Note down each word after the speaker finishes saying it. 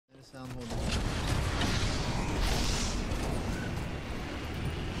Sound hold on.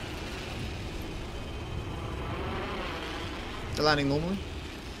 They're landing normally.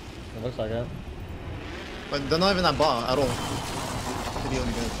 It looks like it. But they're not even that bar at all. Pretty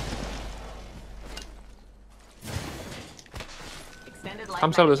only good.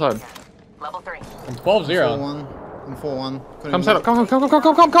 Come set up this side. Level 3. I'm 12-0. 4-1. I'm 4-1. Come set up. Come. Come.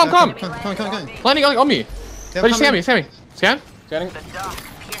 Landing on me. Yeah, Ready, scan me. Scan. Scanning.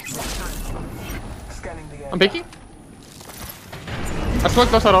 I'm peeking. I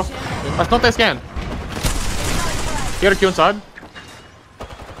smoked that side off. I smoked that scan. Get a Q inside.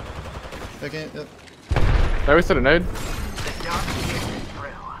 Okay, yep. There we set a nade.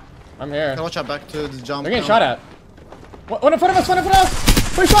 I'm here. Can watch out back to the jump. They're getting shot at. One in front of us, one in front of us!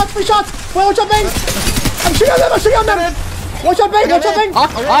 Free shots! Well, watch out, Bang! I'm shooting on them! Watch out, Bang!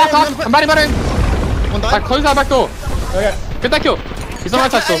 I'm batting. One I died. close that back door. Okay. Get that kill. He's on the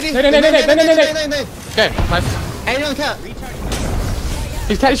right side still. Nade. Okay, nice. 80 on the cat.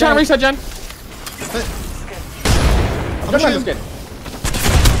 He's trying to reset, Jen. I'm Good shooting. good.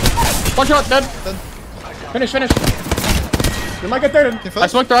 One shot, dead. Finish. We might get thirded. I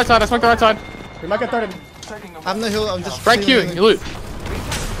smoked the right side. We might get thirded. I'm the hill. I'm just. Right Q, healing. you loot.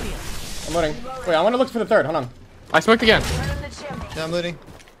 I'm loading. Wait, I want to look for the third. Hold on. I smoked again. Yeah, I'm looting.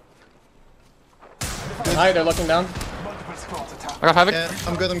 Hi, they're looking down. I got Havoc. Yeah,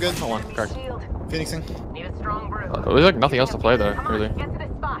 I'm good. Not one, correct. Phoenixing. Need a strong brew. There's like nothing else to play though, really. Get to this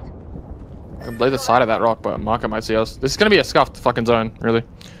spot. I can play the side of that rock, but Marco might see us. This is gonna be a scuffed fucking zone, really.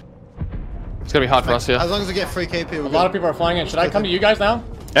 It's gonna be hard for us here. As long as we get free KP, we're A lot of people are flying in. Should I come to you guys now?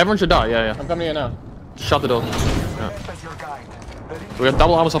 Everyone should die, yeah. I'm coming to you now. Shut the door. Yeah. We got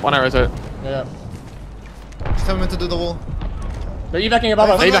double armor up on our rotate. Yeah. Just tell me to do the wall. They're evacuating above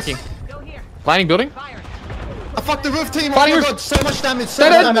us. Hey, backing. Landing building. I fucked the roof team. Fighting Oh my roof. god, so much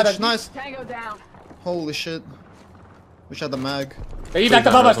damage. Nice. Tango down. Holy shit. Wish I had the mag. They evac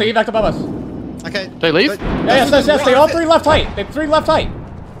above us. Okay. They leave? Yes. They all three left height.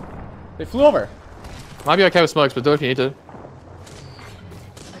 They flew over. Might be okay with smokes, but do it if you need to.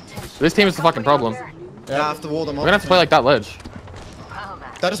 This team is the fucking problem. Yeah, I have to wall them off. We're gonna have to play like that ledge.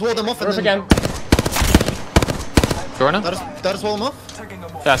 That just wall them off. Roof again. Sure now? That just wall them off.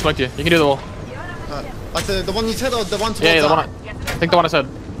 Yeah, I smoked you. You can do the wall. Like the one you said or the one towards Yeah, the that? one. I think the one I said.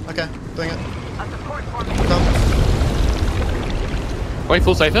 Okay, doing it. Wait,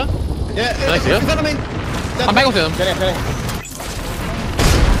 full safe here? Yeah, Thanks, in yeah. front of me. I'm back onto them. Get in.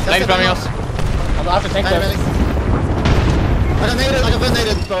 Ladies spamming us. I'm gonna have to tank this. I got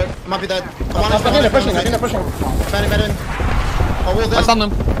naded, so I might be dead. I think they're pushing. Banning. Oh, wall I down. stunned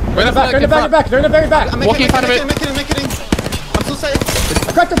them. They're in the very back. I'm Walking in front of it. making. I'm still safe.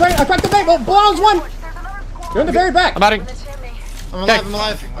 I cracked the bank. Well, Brown's one. They're in the very back. I'm batting. I'm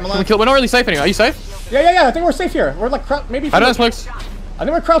alive. We're not really safe anymore. Are you safe? Yeah. I think we're safe here. We're like maybe. I don't know smokes. I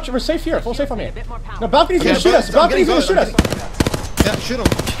think we're crouched. We're safe here. Full safe on me. No, balcony's gonna shoot us. I'm getting Yeah, shoot him.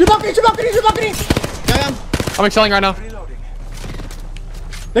 Two balcony. Yeah, I'm excelling right now.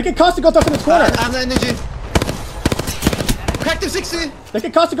 They can cost to go to us in this corner. I have the energy. Cracked him 60. They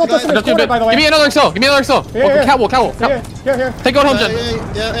can cost to go to us in this corner, by the way. Give me another excel. Here. Catwalk. Here. Take it home, Jen.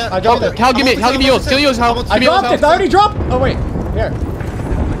 Yeah. I dropped it. Cal, give me yours. Kill yours, Hal. I dropped it. I already dropped. Oh wait. Here.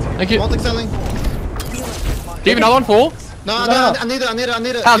 Thank you. Multi-selling. Give me another one, full. No, I need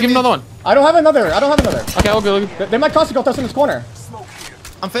it. Hal, give me another one. I don't have another. Okay, all good. They might cost to go to us in this corner.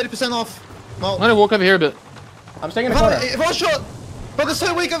 I'm 30% off. No. I'm gonna walk over here a bit. I'm staying in the corner. If I shot, but they're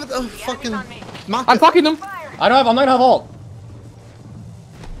so weak of it. Oh, fucking. I'm fucking them. I'm not gonna have ult.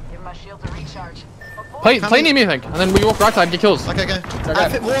 Give my shield to recharge. Play near me, I think. And then we walk right side and get kills. Okay. Okay.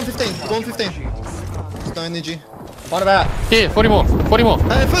 115. There's no energy. On a bat. Here, 40 more. Shoot.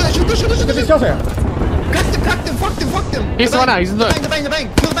 Get these kills here. Cracked him. Fucked him. He's the one now. He's in the. The bang.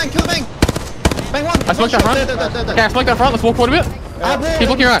 Kill the bang. Bang one. I smoked that front. Okay, I smoked that front. Let's walk forward a bit. Keep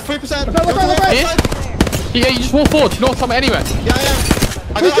looking right. 3%. Look right. Here. Yeah, you just walk forward. North, somewhere, anywhere. Yeah.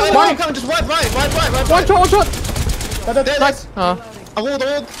 I'm coming. Just right. One shot. Nice. Nice. I walled.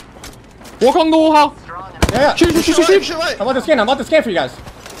 Walk on the wall, Hal. Yeah. Shoot. Shoot right. I'm about to scan for you guys.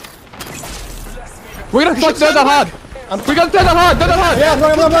 We're gonna fuck that hard. We're gonna turn that hard. Yeah, I'm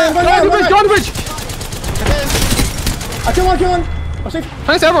going. Go on the bridge. I kill one. I'm safe.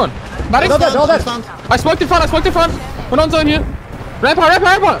 Thanks everyone. Batting. All dead. I smoked in front. We're on zone here. Ramp out.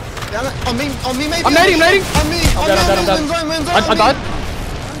 Yeah, on me maybe. I'm nading. On me. I'm dead. I died.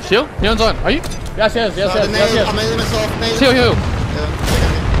 Shield? You're on zone. Are you? Yes. I'm nading myself. Shield.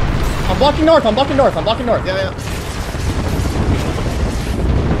 I'm blocking north. Yeah.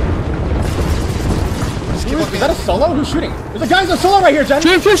 Is that a solo? Who's shooting? There's a guy who's a solo right here, Jen.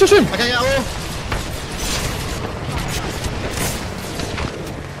 Shoot him, shoot him. Okay, yeah, oh.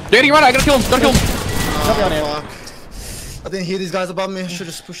 Dude, you run, I gotta kill him, gotta kill him. Oh, fuck. I didn't hear these guys above me. I should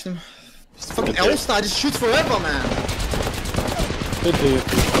just pushed him. This fucking L-Star just shoots forever, man. Good dude.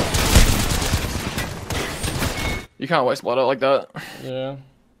 You can't waste blood out like that. Yeah.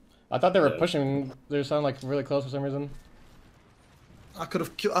 I thought they were pushing. They were sounding like really close for some reason. I could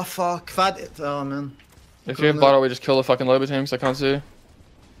have killed. Oh, fuck. Oh, man. If you have blood out, we just kill the fucking Loba team, so I can't see.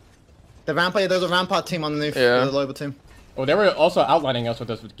 The Rampart, there's a Rampart team underneath the Loba team. Oh, they were also outlining us with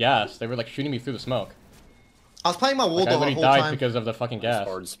this with gas. They were like shooting me through the smoke. I was playing my wall Like, I the literally whole died time. because of the fucking gas.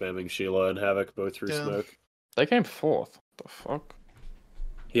 Hard spamming Sheila and Havoc both through smoke. They came fourth. What the fuck?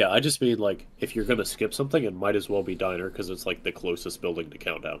 Yeah, I just mean like if you're gonna skip something, it might as well be Diner because it's like the closest building to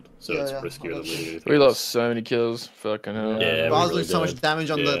countdown, so it's riskier than leaving anything. We else. lost so many kills. Fucking hell. Yeah, But I was we doing so really much damage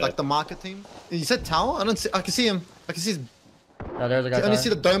on the did. the market team. You said tower? I don't see. I can see him. I can see. Oh, there's a guy. I only see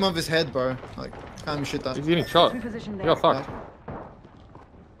the dome of his head, bro. Like, can't even shoot that. He's getting shot. Reposition He there. got fucked.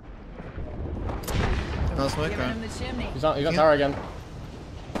 No smoke, Give right? him the chimney. He's on tower again.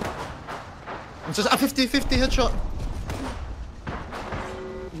 It's just a 50-50 headshot.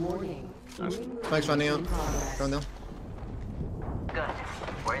 Warning. Thanks, running out. Going down. Good.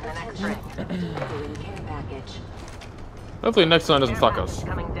 We're in the next ring. Delivering care package. Hopefully next time doesn't fuck us.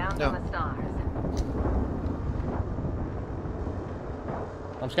 Coming down Yeah. from the stars.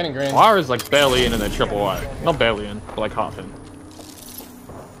 I'm scanning green. Wire is like barely in and then triple wide. Not barely in, but like half in.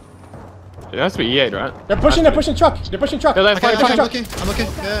 It has to be E8, right? They're pushing. They're pushing truck. They're pushing truck. Yeah, that's Okay, fine, I'm fine. looking. I'm looking.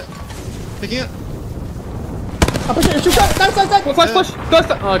 Yeah. Picking it. I'm pushing. Shoot truck. Nice. Flash, flash! Go,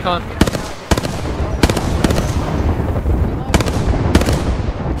 stop! Oh, I can't.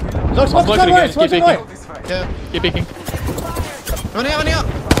 Look, smoke looking on right. again. Smoke Keep on right. Yeah. Keep peeking. Running out, running out.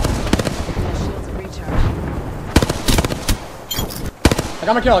 Shields are recharged. I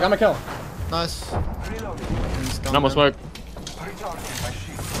got my kill. Nice. No more smoke.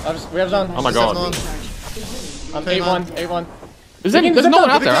 We have zone. Oh my god. I'm Okay, 8-1. 8-1. There's no one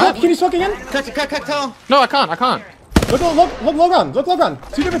out there, right? Can you smoke again? Crack tower. No, I can't. Look low run.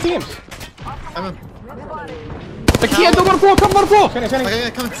 Two different teams. I'm in. The kid, don't go to floor, come on the floor! Scanning. Okay, yeah,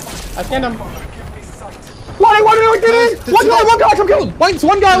 coming. I scanned him. Why get in? One guy, come kill him! Wait, it's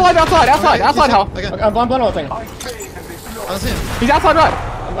one guy alive outside, Hal. Okay. Okay, I'm blowing the thing. I don't see him. He's outside right.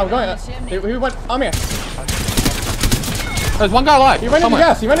 I'm going. He went. I'm here. There's one guy alive. He went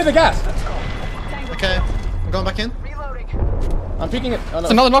into the gas. Okay. I'm going back in. Reloading. I'm peeking it. Oh, no.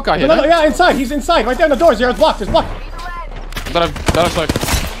 There's another knock guy here, no? Yeah, inside. He's inside. Right there in the doors. It's blocked. It's blocked. Better smoke.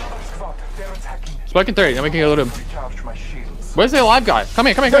 Smoking 3, then we can get a little bit. Where's the alive guy? Come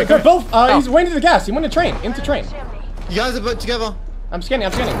here. Good. Both. He's went into the gas. He went to train. Into train. You guys are both together. I'm scanning.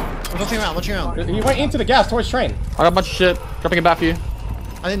 I'm watching around. He went into the gas towards train. I got a bunch of shit. Dropping it back for you.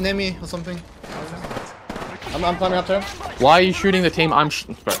 I didn't name me or something. I'm climbing up too. Why are you shooting the team? I'm Get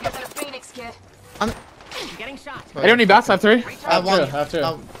to the Phoenix, kid. I'm. Getting shot. Anyone need bats? I have 3. I have one. I have two.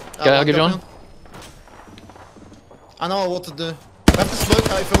 Okay, I'll give you one. I know what to do. I have to smoke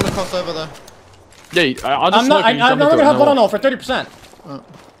if I want to cross over there. Yeah, I'll just I'm not. smoke and you I'm jump not into gonna it, have no blood on more. all for 30%.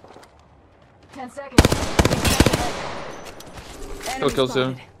 10 seconds. Kill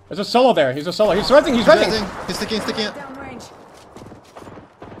soon. There's a solo there. He's a solo. He's resing. He's resing. He's sticking it. Downrange.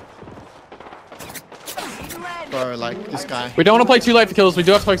 Bro, like, this guy. We don't want to play too late for kills. We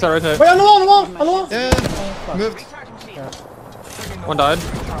do have to focus our rotate. Wait, on the wall. Yeah. Moved. One died.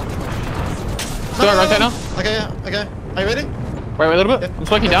 Do I rotate now? Okay, yeah. Okay. Are you ready? Wait a little bit. I'm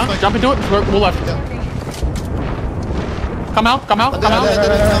smoking down. smoke. Jump into it. Wall left. Come out. I'm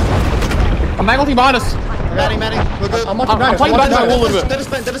magleting behind us. Matty. We're good. I'm watching I'm playing behind my wall a little bit. They're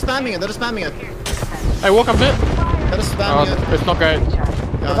just spamming it. Hey, walk up a bit. They're just spamming it. It's not great.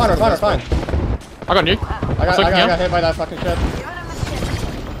 We're fine. I got nuke. I got hit by that fucking shit.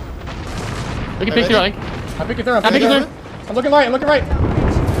 We can pick through, I think. I'm peeking through. I'm peeking through. I'm looking right.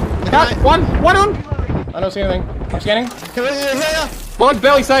 Cat, one on. I don't see anything. I'm scanning. Yeah. One,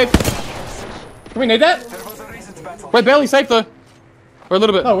 barely safe. Can we nade that? We're barely safe though. We're a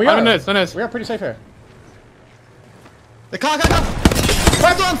little bit. Oh, we are. No nades. We are pretty safe here. The car.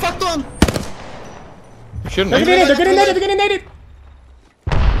 Fucked on. Shouldn't They're be. getting naded.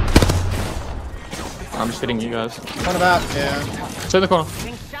 I'm just hitting you guys. On the back. Yeah. Stay in the corner.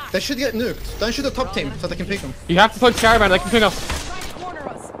 They should get nuked. Don't shoot the top team so they can pick them. You have to focus caravan. They can pick us.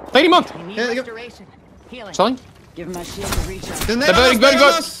 30 month. Yeah, they go. Restoration. Healing. Selling. Give my shield a recharge. They're voting, voting.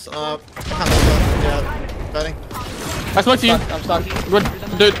 voting. I can't hold that. Yeah. Voting. I smoke to you. I'm stuck. Good.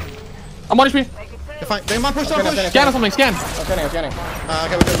 Dude. I'm on HP. They're fine. They might push. Okay, Scan or something. Scan. I'm scanning.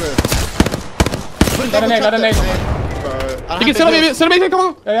 Okay, we're good. Got a nade, got a nade. You can sit on me, come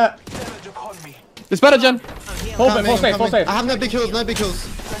on. Yeah. It's better, Jen. Full safe, full safe. I have no big kills, no big kills.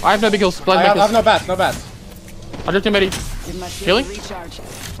 I have no big kills. I have no bats, no bats. I just made Give my shield Healing? a recharge.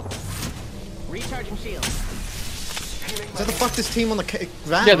 Recharging shield. Is that the fuck this team on the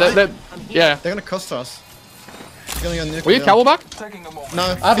van? Yeah, right? yeah. They're gonna cost us. They're gonna go nuclear. Will you cowl back? No.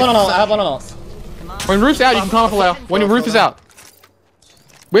 I have one on all, I have one on all. When roof's out, you can climb up a layer. When your roof is out.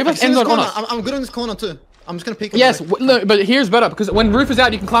 We have like end zone on us. I'm good on this corner too. I'm just gonna peek. Yes, no, but here's better because when roof is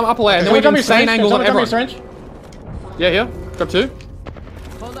out, you can climb up a layer and then we have insane angles on everyone. Yeah, here. Grab 2.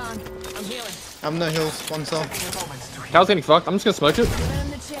 Hold on. I'm healing. I have no heals. One cell. Cal's getting fucked. I'm just gonna smoke it.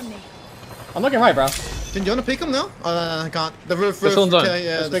 In the chimney. I'm looking right, bro. Do you wanna peek him now? I can't. The roof. They're still in zone. Okay,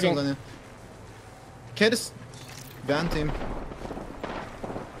 yeah, Just they're still in peeking. zone, yeah. Okay, this van team.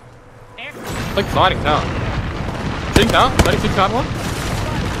 It's like fighting tower. Sitting tower. 36 tower one.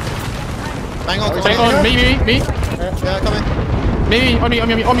 Bang on. Take on me. Yeah, come in. Me. On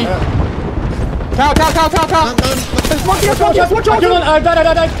me. Tower. No. There's monkey, watch out! I killed one, I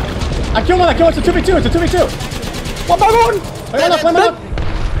died. I killed one, it's a 2v2, it's a 2v2. One by one. Play one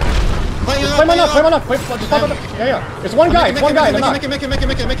up. Wait, just pop it up. Yeah. It's one guy, in the knock. Make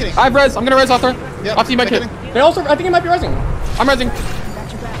it. I have res. I'm gonna res after. Yep, After you make it. They also, I think it might be resing. I'm resing.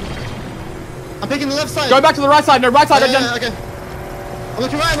 I'm picking the left side. Go back to the right side. No, right side. Yeah, Jen. okay. I'm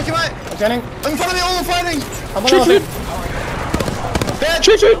looking right. I'm standing. In front of me, all fighting. I'm Shoot. Dead.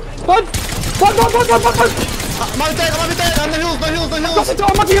 Shoot. Blood. I might be dead. I'm no heals.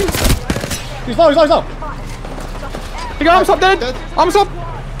 I'm not him. He's low. He got arms up, dead. Arms up.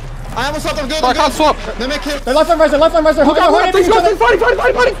 I almost stopped. I'm good. I can't swap. They make it. They're left line riser. Hold on, Please go. Fighting. Left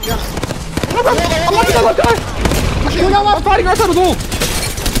guy. I'm fighting right side as well.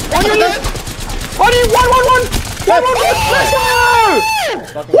 On your left. On you. 1.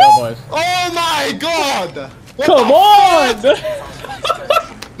 Fucking go, boys. Oh my god. Come on!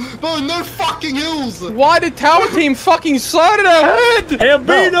 Bro, no fucking heals. Why did tower team fucking slide it ahead?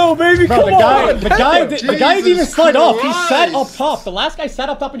 Ambino, baby, come on. The guy didn't even slide off. He sat up Christ. top. The last guy sat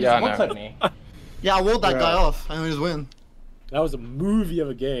up top and Yeah, just I one-clipped me. Yeah, I walled that guy off and we just win. That was a movie of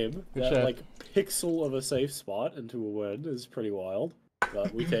a game. That shit. like pixel of a safe spot into a win is pretty wild.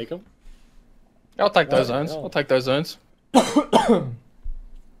 But we take them. I'll take those zones.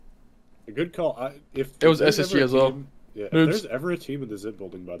 A good call. If It was there's SSG ever a as well. team- Yeah, if Noobs. there's ever a team in the zip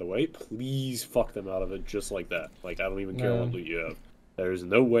building, by the way, please fuck them out of it just like that. Like, I don't even care what loot you have. There's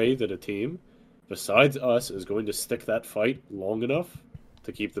no way that a team, besides us, is going to stick that fight long enough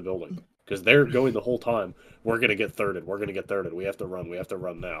to keep the building. Because they're going the whole time, we're going to get thirded, we have to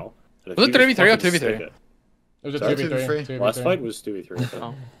run now. And if Was it you just 3v3 or fucking 2v3? stick it- It was a Sorry? 2v3. Last fight was 2v3.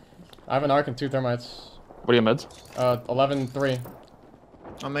 Oh. I have an arc and 2 thermites. What are your meds? 11-3.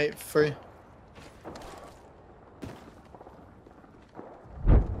 I'm 8-3.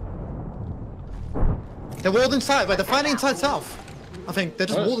 They're walled inside, but they're fighting inside south. I think they're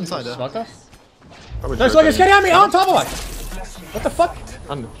just walled inside there. Smoked us? There's like a skinny on me on top of us! What the fuck?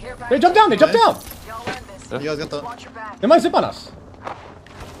 They jumped down! Y'all win this. You guys got that? Watch your back. They might zip on us.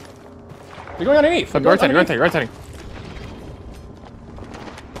 They're going underneath. Rotating.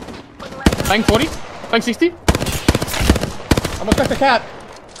 Bang 40. Bang 60. Almost got the cat.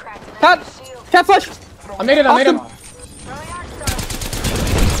 Cat flash. I made it. Awesome.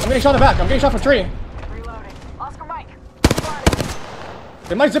 I'm getting shot in the back. I'm getting shot from tree. Reloading. Oscar Mike.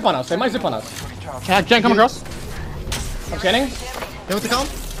 They might zip on us. Jen, come across. I'm scanning. You want to come?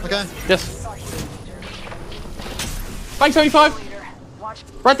 Okay. Yes. Bang 75. Watch.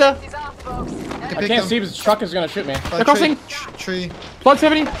 Right there. He's off, folks. I can't see because the truck is gonna shoot me. They're crossing. Tree. Blood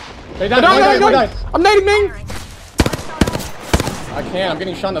 70. They died. One died. I'm nading me. I can't. I'm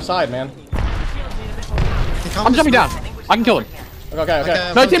getting shot on the side, man. I'm jumping down. I can kill him.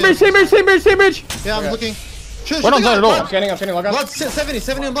 Okay. No, team bridge. Yeah, I'm looking. Shoot, We're not zone at all. I'm scanning. Look up. Blood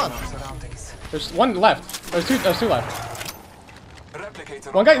 70 in blood. There's one left. There's two left.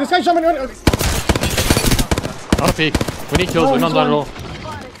 One guy. This guy's jumping. Not a peek. We need kills. We're not zone at all.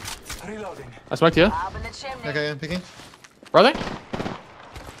 I smoked here. Up in the chimney. Okay, I'm picking. Are they?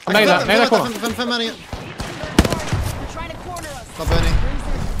 I'm nagging that corner. I'm manning it. They're trying to corner us. Not burning.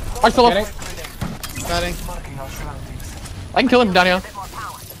 I fell off. Scanning. Batting. I can kill him down here.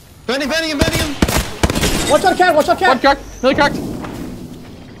 Burning him. Watch out, cat. One cracked. Nearly cracked.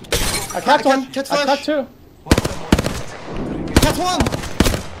 I cracked one. Cat's I flash. cracked two. Cat's one.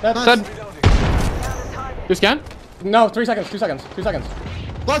 That's Dead. You scan? No, 3 seconds. 2 seconds.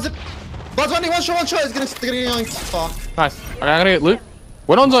 Blood's running. One shot. It's gonna get yoinked. Fuck. Nice. Okay, I'm gonna get loot.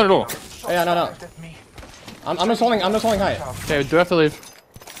 We're not zone at all. Yeah, no. I'm just holding height. Okay, we do have to leave.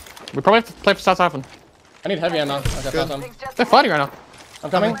 We probably have to play for South Siphon. I need heavy ammo. Okay, Good. Falcon. They're fighting right now.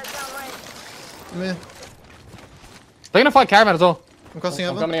 I'm coming. Come here. They're gonna fight Caravan as well. I'm crossing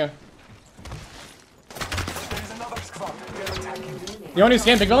I'm over. coming here. You want to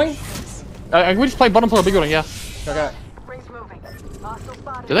scan big building? We just play bottom floor big building, yeah. Okay. Rings moving. Hostile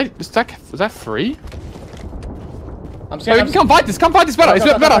spotted. Did they? Is that free? I'm Hey, scanning. we can come fight this. Come fight this better. It's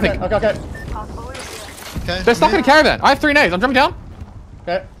better, I think. Okay. Possible is here. Okay. They're stuck in a caravan. I have 3 nades. I'm jumping down.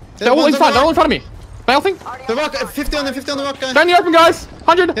 Okay. They're all in front. They're all in front of me. Bail thing. The rock, 50 on the rock guy. Down the open, guys.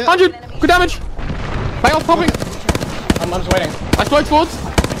 100. Yeah. 100. Good damage. Bail popping. I'm just waiting. I smoked forwards.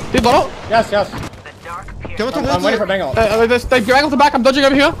 Did bottle. Yes. The dark appears. Go towards I'm waiting for it. Bengal. They angled the back. I'm dodging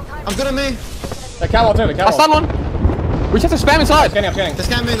over here. I'm good on me. The catwalk too. The I stun catwalk. one. We just have to spam inside. I'm scanning. They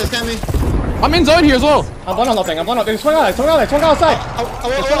scan me, they scan me. I'm in zone here as well. I'm one on nothing. I'm one on. Swing on. Swing outside.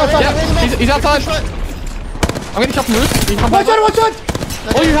 Yeah, he's outside. I'm getting shot from loose. You can come One back. shot.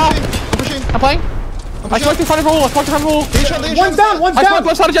 All you have. I'm pushing. I'm playing. I smoked in front of the wall. I smoked in front of the wall. One's down. One's I down. smoked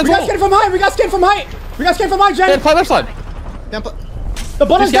left side of Jen's We got wall. skin from height. We got skin from height. Yeah, Jen. play left side. Yeah, The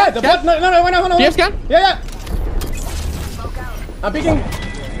bottom's Scan, dead. The scan. bottom. No. Wait, no. Do you have scan? Yeah. I'm peeking.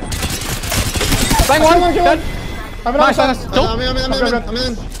 Bang one. Kill Dead. I'm Nice. Kill. I'm in.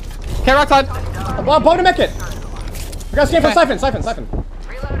 Okay, right side. I'm bomb to make it. We got skin from Okay. Siphon.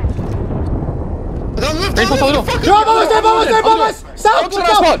 Don't move, Rainbow don't Toledo. move. Yo, bomb us. South. Look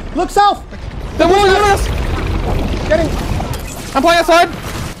at that Look south. They're moving on us. Getting. I'm playing outside.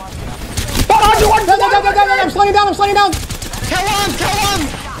 I'm sliding down. Kill one.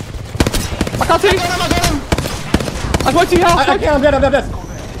 I can't see. I got him. I smoked you, I can't. I'm dead.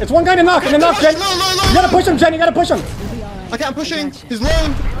 It's one guy to knock. Jen. Low. You gotta push him, Jen. Okay, I'm pushing. He's low.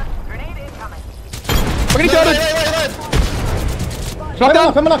 Grenade incoming. We're getting shot. Wait. Shot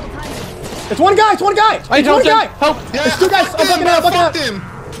down. Come on. It's one guy. I need help, Jen. Help. Yeah, It's two guys. fucked I'm fucking him, out, man, fucking fucked him.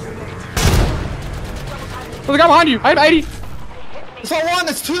 There's a guy behind you. I have 80. It's not one,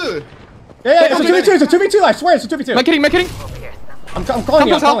 it's two. Yeah. It's a 2v2. It's a 2v2. I swear, it's a 2v2. Am I kidding? I'm calling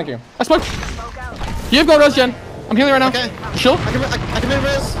you. I smoked. You have gold res, Jen. I'm healing right now. Okay. You sure? I can move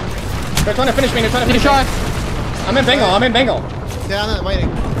res. They're trying to finish me. Need a shot. I'm in Bengal. Yeah, I know, I'm waiting.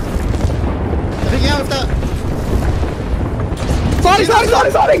 I'm picking out with that.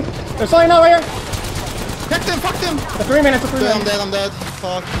 Sliding. They're sliding out right here. Fucked him. The 3 minutes. I'm dead.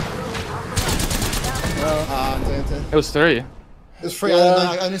 Fuck. I'm dead. It was 3. It's free,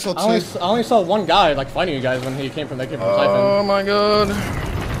 I only saw two. I only saw one guy like fighting you guys when they came from Siphon. Oh my god.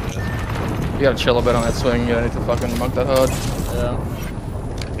 You gotta chill a bit on that swing. You need to fucking monk that hard.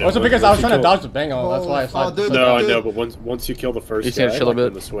 Yeah. Also because I was trying to dodge the Bengal. That's why I slid. dude. No, I know, but once you kill the first You just need to guy, chill a like, bit.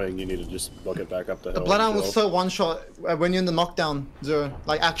 in the swing, you need to just book it back up the hill. The Bloodhound was so one shot when you're in the knockdown zero.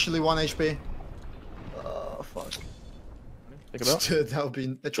 Like actually 1 HP. Oh, fuck. Take it out. Dude, that would be.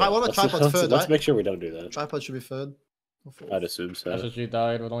 What about tripod's third, Let's right? make sure we don't do that. Tripod should be third. I'd assume so. SSG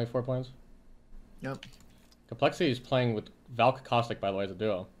died with only 4 points. Yep. Complexity is playing with Valk Caustic, by the way, as a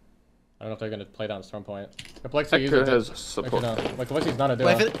duo. I don't know if they're gonna play down Storm Point. Complexity Hector uses has support. Complexity's not a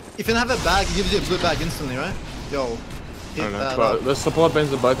duo. Wait, if you have a bag, it gives you a blue bag instantly, right? Yo. I Hit don't know, that but up. the support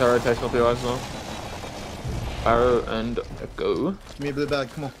bins are both are rotational POIs now. Arrow and Echo. Give me a blue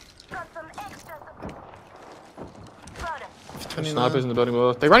bag, come on. Got some extra support. 29. Snipers in the building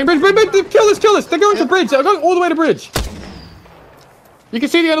below. They're running bridge. Kill this. They're going to bridge. They're going all the way to bridge. You can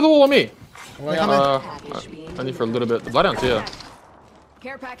see the end of the wall on me. Only for a little bit. The Bloodhound's here.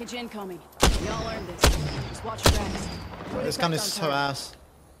 Care package incoming. Y'all earned this. Just watch your backs. This gun is so ass.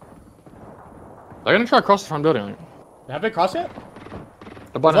 They're gonna try to cross the front building. Have they crossed yet?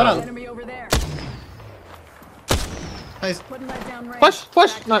 The Bloodhound. Enemy over there. Nice. Putting that down range.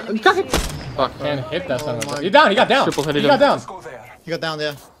 Flash. No, crack it. Fuck. Can't hit that son of my a... You're down. He got down. Triple headed He got down. He got down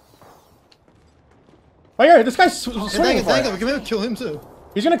there. Right here. This guy's swinging for We it. can maybe kill him too.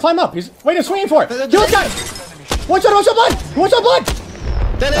 He's gonna climb up. He's swinging for it. Kill this guy. One shot blood.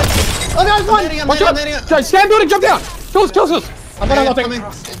 Dead it. Oh, there's one. Watch out! Guys, scan building, jump down! Kill us! I'm gonna nothing.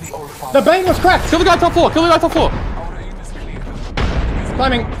 The bang was cracked. Kill the guy top floor!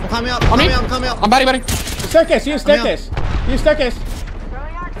 Climbing. I'm climbing up. On me? I'm coming up. I'm batting. The staircase. Use staircase.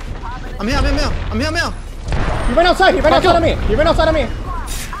 I'm here. He ran outside. He ran outside of me.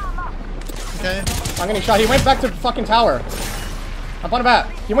 Okay. I'm getting shot. He went back to the fucking tower. I'm on a bat.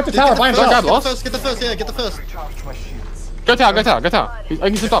 He went to tower by himself. Get the first. Go tower. I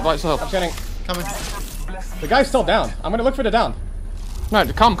can sit up by itself. I'm standing. Coming. The guy's still down. I'm gonna look for the down. No,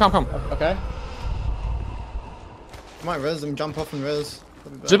 come. Okay. I might res them, jump off and res.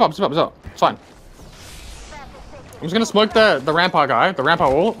 Zip up. It's fine. I'm just gonna smoke the rampart guy, the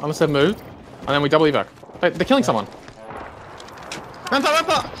rampart wall, unless they've moved, and then we double evac. They're killing someone.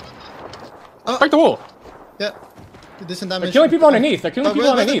 Rampart! Break the wall. Yeah. Did this in damage. They're killing people underneath. They're killing people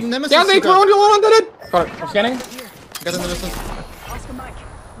underneath. Nemesis. Down, they you got. on it. Got it. I'm scanning. Got the Nemesis. Oscar Mike,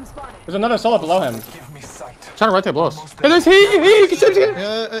 I'm spotted. There's another solo below him. Trying to rotate below us. Hey, there's he. You can see him.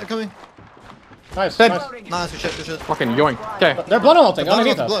 Yeah, coming. Nice. Dead. Nice. Nice, good shit. Fucking yoink. Okay. They're blood ulting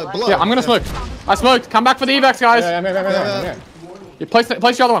underneath us. Below. Yeah, I'm gonna smoke. I smoked. Come back for the evacs, guys. Yeah, I'm here. You place the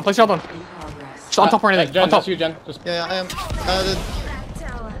other one. Place the other one. Just on top or anything. Jen, On top. that's you, Jen. Just... Yeah, I am.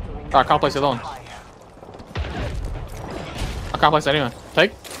 Alright, can't place the other one. I can't place it anyway.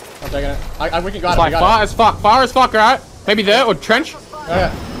 Take. I'm taking it. We can go out. Like far as fuck. Far as fuck, alright? Maybe there or trench. Oh,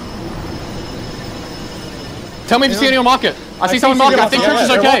 yeah. Tell me if you see anyone mark it. I see someone mark it. I think trench is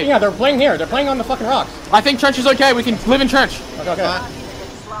okay. Yeah, they're playing here. They're playing on the fucking rocks. I think trench is okay. We can live in trench. Okay.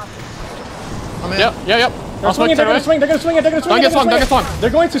 I'm in. Yep. They're swinging. They're gonna swing it. Don't get swung. They're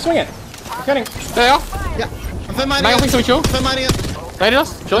going to swing it. I'm kidding. There they are. Yeah. I'm fair mining Bang it. thing, so we chill. Fair mining it. They did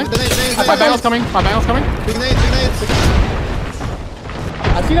us. Chilling. The nades. My bangel's coming. Big nades.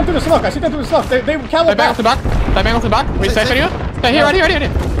 I see them through the smoke. They They caliber bang off the back. back. We safe anywhere? They're here, right here.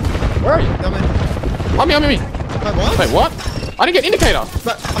 Where are you? Come in. On me. Wait, what? Wait, what? I didn't get indicator.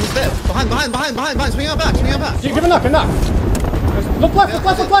 But I'm just there. Behind. Swing out back. Give a knock. Look left. Yeah.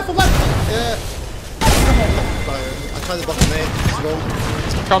 I tried to block the nade. Let's go.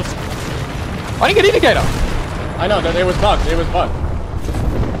 Comes. I didn't get indicator. I know, it was bugged. Right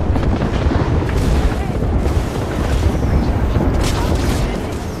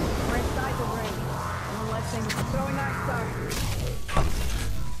side the ring. No left thing. Throwing ice star.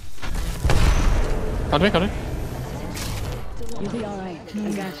 Can't do. You'll be alright. I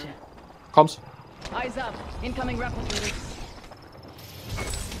gotcha. Comms. Eyes up. Incoming replicators.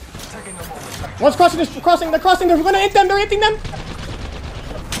 One's crossing. They're crossing. They're gonna hit them. They're hitting them.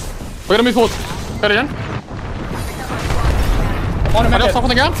 We're gonna move forward. Better, Jen. I'm on a I don't mech stop on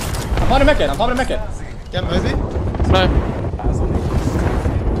the ground. I'm on a mech it. Yeah, moving. No.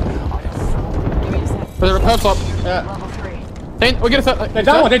 There's a repair top. Yeah. Level 3. Then we get a They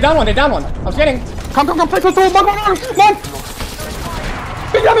down one. I'm scanning. Come, play for the one.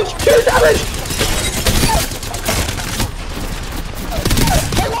 Big damage, huge damage.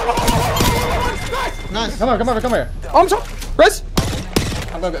 Nice. Come here. I'm sorry. Res.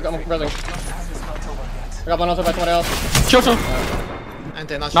 I'm resing. I got one also by someone else. Chill.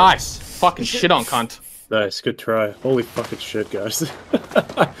 Nice. Fucking shit on, cunt. Nice, good try. Holy fucking shit, guys.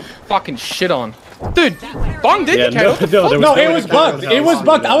 Fucking shit on. Dude, bong did no, it was bugged. It was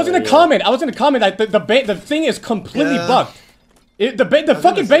bugged. I was gonna comment that the thing is completely bugged. The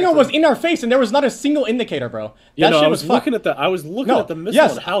fucking banger was in our face, and there was not a single indicator, bro. You know, shit I was looking fucked. at the missile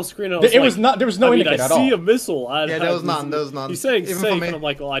on the house screen. And I was It was not. There was no indicator at all. I see a missile. Yeah, there was none. He's saying Even safe, for me. and I'm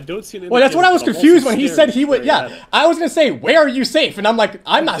like, well, I don't see an indicator. Well, that's what I was but I'm confused also when he scared said he would. staring Yeah, at it. I was gonna say, where are you safe? And I'm like,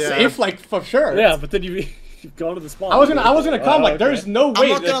 I'm not Yeah. safe, like for sure. Yeah, but then you've gone to the spot. I was gonna come like, there's no way. I'm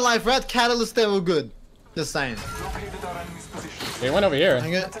not gonna lie, Red Catalyst, they were good. Just saying. They went over here.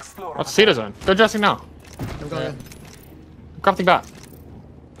 Hang it. Let's see the zone. Go dressing now. I'm going. Crafting back.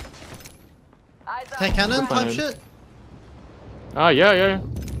 Eyes up. Tank cannon type Fine. shit. Oh, yeah.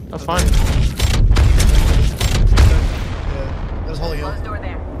 That's fine. Yeah. There's holding Closed hill. door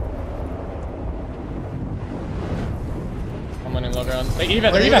there. I'm running low ground. They're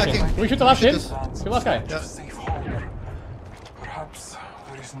evac. Can we shoot the last Shoot hit? this. Shoot the last guy. Yeah. Safe home. Perhaps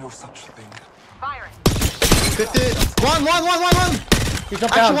there is no such thing. Firing. 50. One. He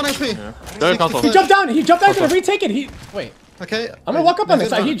jumped Actually, down. 1 HP. Go console. He jumped down. He's gonna retake it. Wait. Okay. I'm gonna walk up on this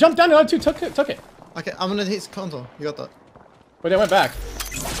side. He jumped down. The other two took it. Okay, I'm gonna hit his console. You got that. But they went back.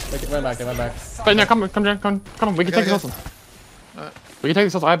 They went back. But no, come on. We can take this one. We can take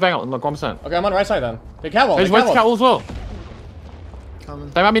this one. I have bang out. Look, 1%. Okay, I'm on the right side then. They catwalk. There's west cat as well. Coming.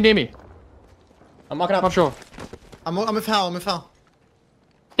 They might be near me. I'm walking up. Not sure. I'm with Hal.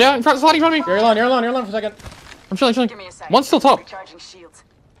 Yeah, in front of me. You're alone for a second. I'm chilling. Give me a sec. One's still top. Recharging shields.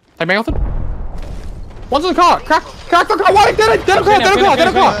 They bang out it. One's in the car. Crack the car. Why? Dead a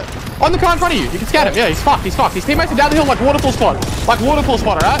car. On the car in front of you. You can scan him. Yeah, he's fucked. His teammates are down the hill like waterfall spot.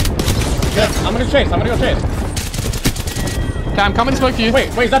 Alright? Yeah, I'm gonna go chase. Okay, I'm coming to smoke to you. Wait,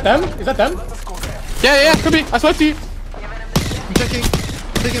 is that them? Yeah, could be. I spoke to you. I'm checking.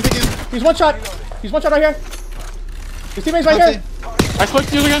 Picking. He's one shot right here. His teammate's right here. I spoke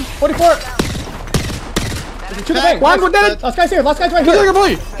to you again. 44. Shoot the bank. One, we're dead. Last guy's here. Last guy's right Kill here.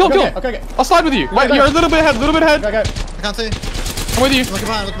 him. Kill him. Okay. I'll slide with you. Wait, okay. you're a little bit ahead. Okay. I can't see. I'm with you. Look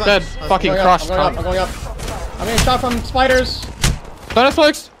behind. Dead. Fucking crushed. I'm going up. I'm getting shot from spiders. Don't have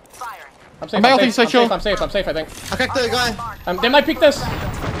flicks. Firing. I'm safe. I'm I'm safe. I think. I cracked the guy. They might peek this.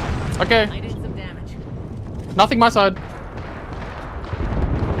 Okay. I did some damage. Nothing my side.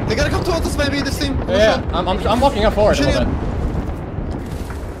 They gotta come towards us, maybe, this team. Yeah, I'm walking up forward a little bit.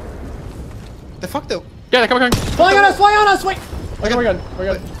 They fucked it. Yeah, they're coming. Flying on us, wait! Okay, we're good,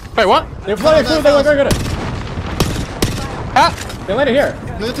 we're good. Wait, what? They're flying through, they were good. Ah! They landed here.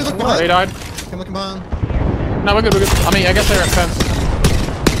 You need to look They behind. died. Come looking behind. No, we're good, we're good. I mean, I guess they're at fence.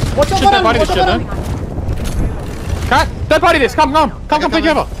 Watch out, Shoot that body watch this shit, out, no? Cat, dead body this, come, take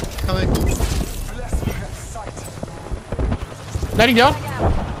cover. Coming. Landing down.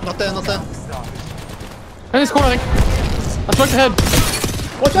 Not there, not there. In this corner, I think. I struck the head.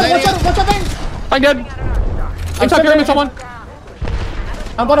 Watch out, thing! I'm dead. Inside pyramid, someone.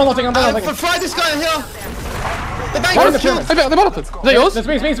 I'm bottom looting. Fry this guy here! The bank Right in the is killed! pyramid. They bottom. Is that yours?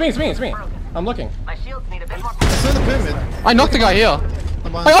 It's me. I'm looking. My shields need a bit more. It's in the pyramid. I knocked the guy here.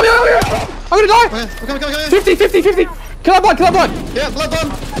 I'm Hey, I'm gonna die! Okay, come. 50! Kill that blood! Yeah, blood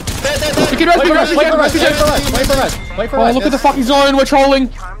bomb! There. You can rest, Wait you for can rest. Wait for Oh, rest. look at the fucking zone, we're trolling.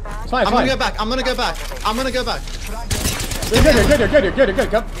 It's fine, I'm gonna go back. You're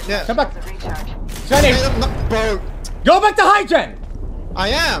good. Yeah. Come back. Recharge. Jenny, Bro, go back to high gen. I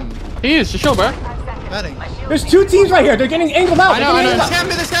am. He is, just chill, bro. Batting. There's two teams right here. They're getting angled out. I know. They scam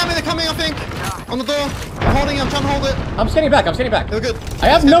me, they're coming, I think. On the door. I'm holding it, I'm trying to hold it. I'm standing back. They're good. I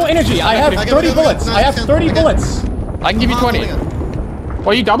have no energy. I have 30 bullets. I have 30 bullets. I can give you 20.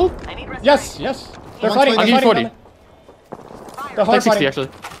 Oh, you doubled? I need rest. Yes. They're fighting. I'll give you 40. They're Like hard 60, fighting. actually.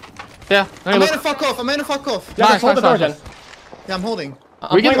 Yeah, I look. made a fuck off. Yeah, Nice, just hold the door, nice. Jen. Yeah, I'm holding.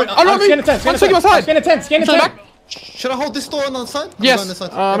 We get- I'm oh, no, scanning 10. one second, side. Scanning 10. Turn back. Should I hold this door on the side? I'm Yes. going this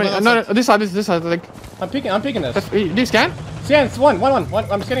side. I mean, no, this side, I think. I'm peeking this. Do you scan? Scan, it's one.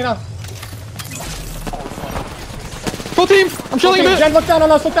 I'm scanning now. Full team! I'm chilling a bit! Jen, look down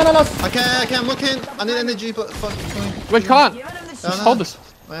on us. Okay, I'm looking. I need energy, but fuck. Wait, can't. Giving him the Just hold this.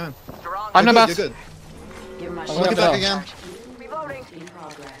 I am. strong. I have no You're bats. good. Give him my I'm shield. Look gonna back go. again. Reloading.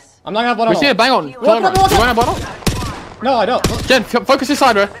 I'm not gonna have one on We see a bang on. Look, look. Do you want a bottle? No, I don't. Jen, focus this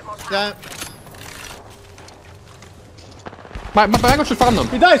side, bro. Yeah. My bang should farm them.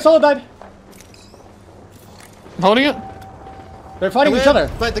 He died. Solo died. I'm holding it. They're fighting each other.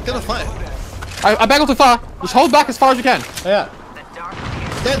 Wait, they're gonna fight. I bangled too far. Just hold back as far as you can. Yeah.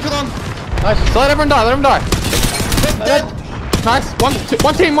 Dead, good on. Nice. So let everyone die. Dead. Nice. One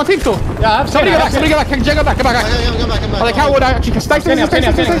team still. Yeah, I'm Somebody scanning. go back. Jen, go back. Okay, I'm back. Oh, they can't wood actually. Stay. I'm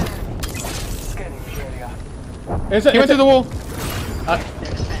scanning. Is it? He went through the wall.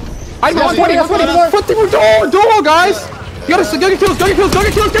 I got 120. Yeah, 120. Door, guys. You gotta get kills.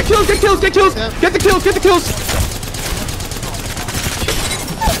 Get the kills.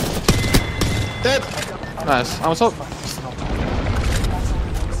 Dead. Nice. I was so.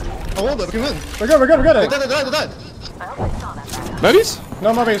 Oh, hold it, we can win. We're good. They're dead. Mobies?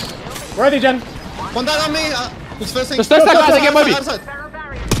 No movies. Where are they, Jen? One died on me. Who's first thing? Just those guys, I get Moby. Outside.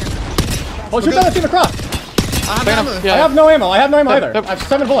 Oh, shoot down the team across. I have Fair ammo. enough, yeah. I have no ammo. either. Yep. I have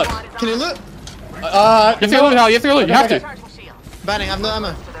 7 bullets. Can you loot? You have to go loot, Hal. You have to go loot. You have to. Banning, I have no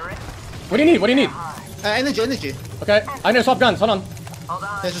ammo. What do you need? Energy. Okay. I need to swap guns. Hold on. Hold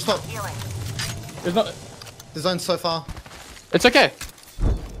on. Yeah, just stop. Healing. There's no. The zone's so far. It's okay.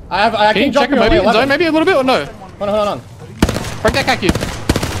 I Can you can drop check a you Moby? away 11. Zone maybe a little bit or no? Hold on. Break that cube.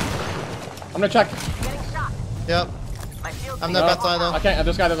 I'm gonna check. Getting shot. Yep. My shield's I'm no bats I either. can't.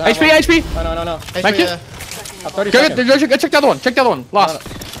 This guy doesn't have HP. one. No. Thank you. Yeah. I have 30 Go seconds. check the other one. Check the other one. Last.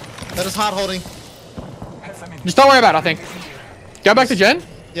 That is hard holding. Just don't worry about it, I think. Go back to Jen.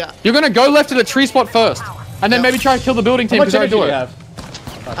 Yeah. You're gonna go left to the tree spot first. And then maybe try and kill the building team How because much they're energy gonna do do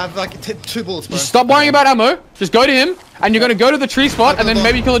you it. have? I have like 2 bullets, bro. Just stop worrying about ammo. Just go to him, and you're gonna go to the tree spot, and then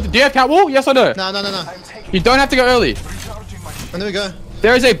maybe kill it. Do you have cat wall? Yes or no? No. You don't have to go early. And there we go.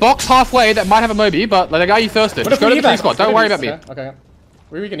 There is a box halfway that might have a Moby, but like the guy you thirsted. What Just if go we to the tree evac? spot. Don't worry about me. Okay.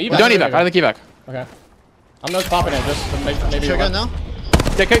 We can evac. We don't evac. I don't think evac. Okay. I'm not popping it. Just to maybe. Should I go now?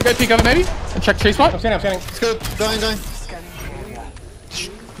 Yeah, go peek over maybe and check tree spot. I'm scanning. Let's go. Going.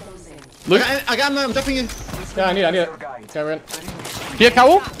 Luke, I got ammo, I'm dropping you. Yeah, I need it. Okay, we're in. do you have cat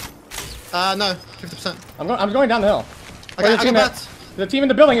wall? No. 50%. I'm going down the hill. I Where's got the team bats. The team in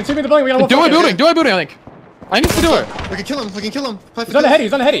the building. We gotta Do a building. I think. I need to do it. We can kill him. Play for He's on the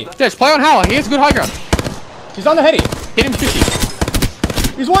kills. heady. Yeah, just play on Hal. He has good high ground. He's on the heady. Hit him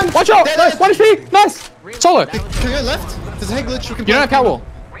 50. He's one. Watch out! Dead. Nice. 1 HP. Nice. Solo. Can we go left? There's a head glitch. We can You don't have cat wall.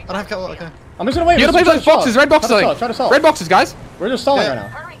 I don't have cat wall, okay. I'm just gonna wait. You gotta play those boxes. Red boxes. I Try think. to solve. Red boxes, guys. We're just stalling Yeah. right now.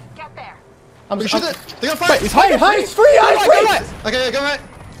 Hurry. Get there. I'm We just. shoot it. They're gonna Wait, fight. it's high. It's free. Okay, yeah, go right.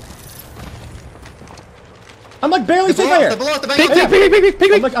 I'm like barely safe right They're here. below it. They're Peek.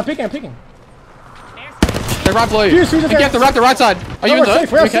 I'm peeking. They're right below you. Fuse, You have to wrap the right side. Are you in We're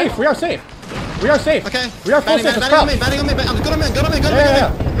zone? safe. We are safe. We are safe. Okay. We are full safe. Batting on me. Got on me. We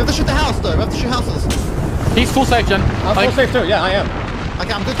have to shoot the house though. We have to shoot houses. He's full safe, Jen. I'm full safe too. Yeah, I am.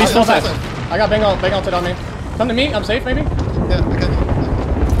 Okay, I'm good. He's full safe. I got bang ulted on me. Come to me. I'm safe, maybe. Yeah. Okay.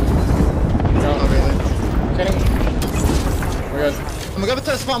 No. Not really. Kidding. We're good. I'm gonna go over to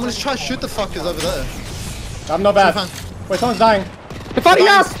the spot. I'm gonna try to shoot the fuckers over there. I'm no bad. Wait, someone's dying. They're fighting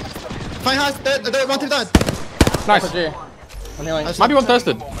us! Fine house. One team died. Nice. I'm healing. Might be one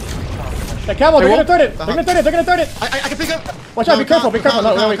thirsted. Hey, Camel, they're gonna third it. They're gonna third it. I can pick up. Watch out, be careful.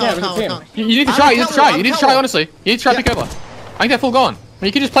 No, we can't. We can see him. You need to try. You need to try, honestly. You need to try to pick over. I think they're full gone.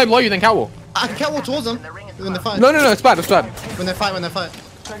 You can just play below you, then catwalk. I can catwalk towards them when they fight. No, it's bad. When they fight.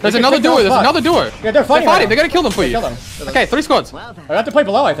 There's another duo. Yeah, they're fighting. They're gonna kill them for you. Okay, 3 squads. We have to play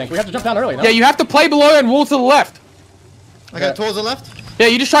below, I think. We have to jump down early, no? Yeah, you have to play below and wall to the left. Okay, towards the left. Yeah,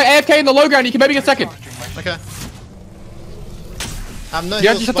 you just try AFK in the low ground. You can maybe get second. Okay. You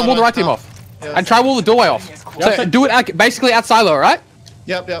just have to wall the right team off. And try wall the doorway off. So do it basically at silo, right?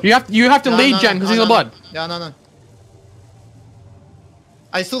 Yep. You have to lead Jen because he's in the blood. Yeah, no.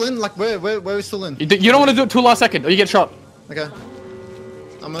 Are you still in? Like, where are we still in? You don't want to do it till last second or you get shot. Okay.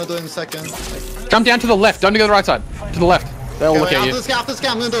 I'm gonna do it in a second. Jump down to the left. Don't go to the right side. To the left. They'll look at you. After this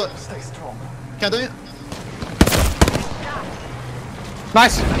guy, I'm gonna do it. Can I do it?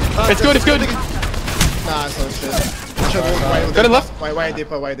 Nice. It's good. Nah, it's not shit. Go to the left. Way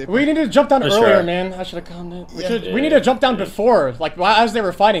deeper. We needed to jump down earlier, man. I should have calmed it. We need to jump down before, like as they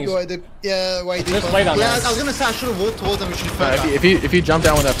were fighting. Yeah, way deeper. Just lay down there. I was gonna say I should have walked towards them. We should if you jump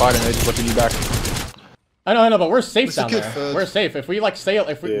down with that fighter, they just looking you back. I know, but we're safe down there. We're safe. If we like stay,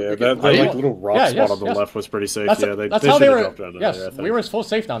 if we that like little rock spot on the left was pretty safe. That's they how they were. Dropped down Yes, there, we were full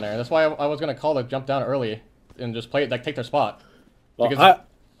safe down there. That's why I was gonna call to jump down early and just play it, like take their spot. Well,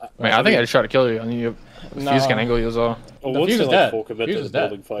 I think I just tried to kill you. I mean, you Fuse can angle you as well. Well, The once Fuse they is like dead. full commit Fuse to is the dead.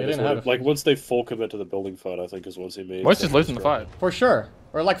 building fight, They didn't have a like Fuse. once they full commit to the building fight, I think is once he made. Moist is losing the fight. For sure.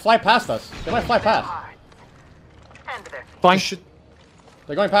 Or like fly past us. They might fly past. Flying.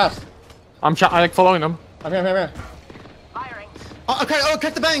 They're going past. I'm like following them. I'm here. Oh, okay,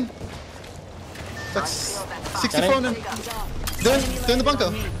 crack the bang. That's 64 on him. They're in the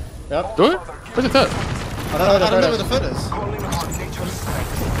bunker. Yep. Do it? Where's the third? I don't know where the foot is.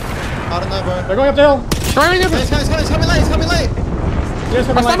 I don't know, bro. They're going up the hill. He's coming late. Here's I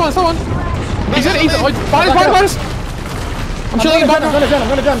stunned one. He's in. Behind us. I'm chilling. I'm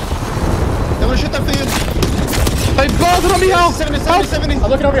gonna jump. They want to shoot that for you. They bolted on me, Hal. 70. I'm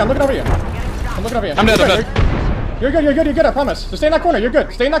looking over you. I'm dead. You're good, I promise. Just stay in that corner, you're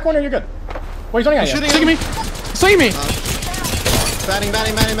good. Stay in that corner, you're good. Wait, he's running at you. Swing me. Batting.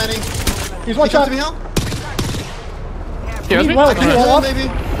 He's one shot. To me, Hal? Can you hold off? Maybe.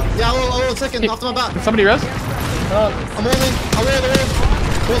 Yeah, I'll second after my back. Somebody res? I'm all in. I'll roll the wall.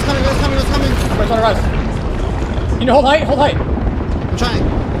 Wall's coming. Everybody's on the rise. Can you hold height? I'm trying.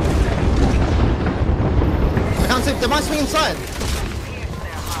 I can't see. They might swing inside.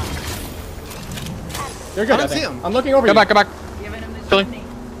 You're good, I don't see him. I'm looking over you. Go back. Chilling.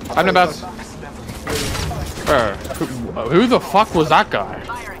 I have no bats. Who the fuck was that guy?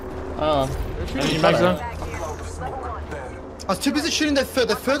 I was too busy shooting that third.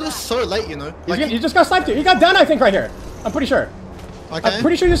 The third was so late, you know. Like, he just got sniped. He got down, I think, right here. I'm pretty sure. Okay. I'm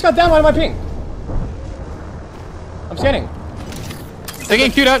pretty sure he just got down by my ping. I'm scanning. They're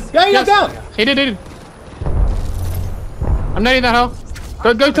getting queued out. Yeah, he got down. He did. I'm netting that hell.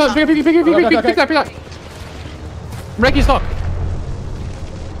 Go to pick that. Reki's knock.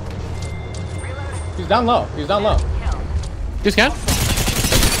 He's down low. You scan?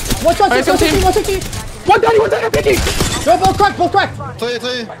 One shot, 160. 130, picking. No, both cracked. Tell you.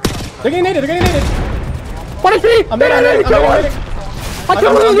 They're getting naded. 1 HP. I'm nading.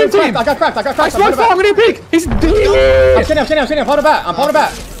 I got cracked. I smoked 4. I'm gonna peek. He's dead. I'm standing. I'm pulling it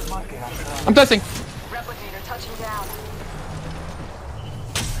back. I'm testing. Replicator touching down.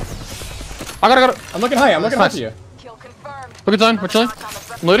 I got it. I'm looking high for you. Kill confirmed. Look at zone. We're chilling.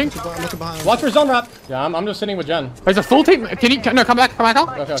 I'm looting. I'm looking behind. Watch for zone wrap. Yeah, I'm just sitting with Jen. There's a full team. Can you? No, come back, Al.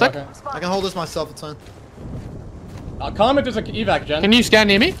 Okay. I can hold this myself. It's fine. Call him if there's an evac, Jen. Can you scan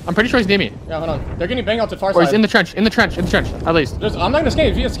near me? I'm pretty sure he's near me. Yeah, hold on. They're getting banged out to far Or side. he's in the trench, at least. I'm not gonna scan.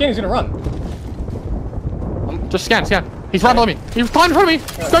 If he scan, he's gonna run. Just scan. He's right below me. He's flying in front of me.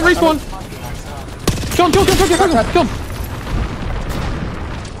 Go and respawn. Kill him.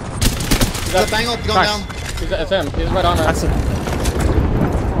 He's bang up, going down. It's him. He's right on us.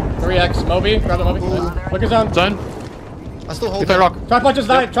 3x. Moby. Grab the Moby. Look his zone. Zone. I still hold You play rock. Tripod just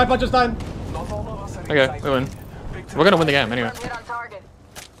died. Okay, we win. We're gonna win the game anyway. Hit on target.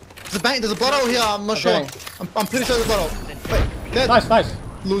 There's a blood out here. I'm not sure. I'm pretty sure there's a blood out. Wait, dead. Nice.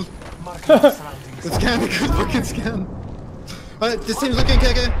 Lose. Good scan, good fucking scan. Alright, this team's looking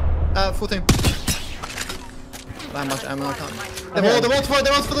okay. Full team. That much ammo, I can't. They walled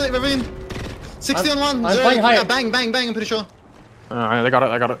for the ravine. 60 on one. I'm playing high. Bang, I'm pretty sure. Alright, they got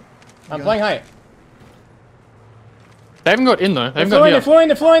it. I'm playing high. They haven't got in though. They haven't They're got here.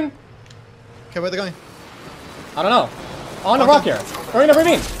 they're flying. Okay, where are they going? I don't know. On the rock here. Or in the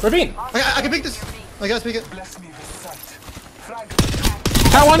ravine. I can pick this. I gotta pick it. Bless me with sight.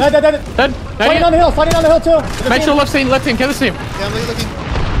 That one. Dead. Fighting on the hill too. Make sure left team, kill this team. Yeah, I'm looking.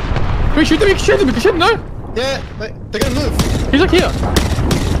 Can we shoot them? We can shoot them, no? Yeah, wait, they're gonna move. He's like here.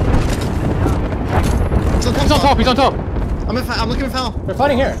 He's on top. He's on top. I'm looking at Foul. They're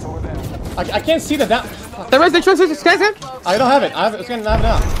fighting here. I can't see the down. There is the choice. Scan him. I don't have it. It's gonna have it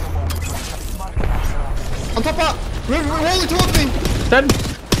now. On top up. Rolling towards me. Dead.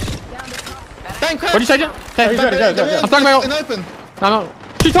 Bang, crack. What'd you say, Jen? Okay. He's ready, go. I'm talking about. In open. No.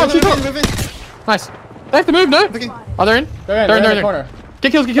 Shoot top. Nice. They have to move, no? Picking. Oh, they're in? They're in the corner.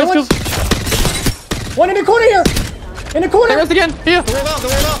 Get kills. One in the corner here. In the corner. There is again. Here. The wall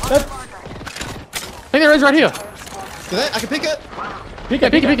out. I think there is right here. I can pick it. Peek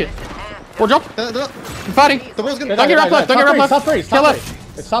it. Wall drop. I'm fighting. The wall's gonna. Don't get right left. Top three. Kill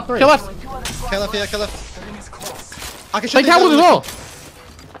left. It's top three. Kill left. Kill left. I can shoot Take towers as well.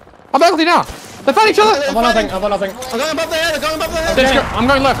 I'm back with you now. They're fighting each other. I'm on nothing. I'm going above the head. I'm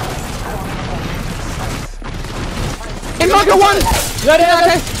going left. In marker one.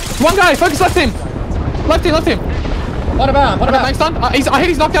 Okay. One guy. Focus left team. Left team. What about? Thanks, son. I think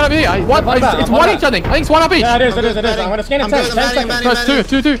he's knocked out over here. It's one each, I think. I think it's one up each. Yeah, it is. I'm gonna scan in 10 seconds. No, it's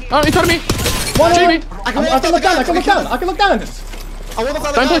two. Oh, in front of me. One Shoot me. I can look down. I can look down at this.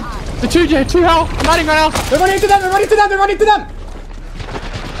 Don't do the two hell. I'm hiding right now. They're running into them.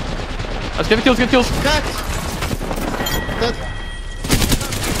 Let's get the kills. Cracked. Dead.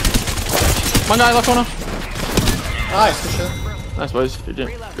 One guy left corner. Nice. Nice, boys.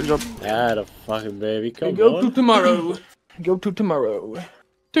 Good job. Add a fucking baby. Come Go on. to tomorrow.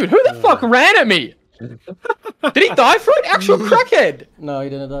 Dude, who the fuck ran at me? Did he die for it? Actual crackhead. No, he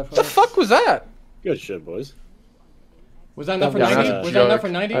didn't die for What the fuck was that? Good shit, boys. Was that enough for Yeah, 90? that's a Was that enough joke. for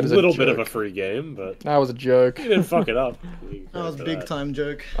 90? A That is little a bit of joke. a free game, but That was a joke. you didn't fuck it up. That was a big time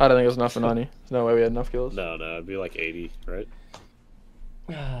joke. I don't think it was enough for 90. There's no way we had enough kills. No, it'd be like 80, right?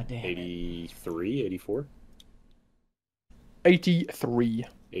 Ah, damn. 83, 84? 83.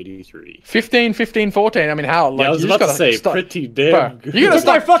 83. 15, 14. I mean, how? Like, Yeah, I was you about just to gotta say, stop. pretty damn Bro, good. you gotta Took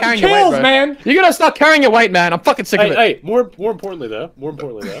my stop fucking carrying your weight, kills, bro. man. You gotta stop carrying your weight, man. I'm fucking sick of it. Hey, more importantly though,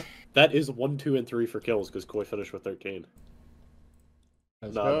 that is 1, 2, and 3 for kills because Koi finished with 13.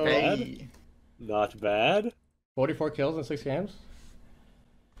 Let's Not go. bad. Hey. Not bad. 44 kills in 6 games.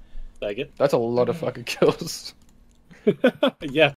 Thank you. That's a lot of fucking kills. Yeah,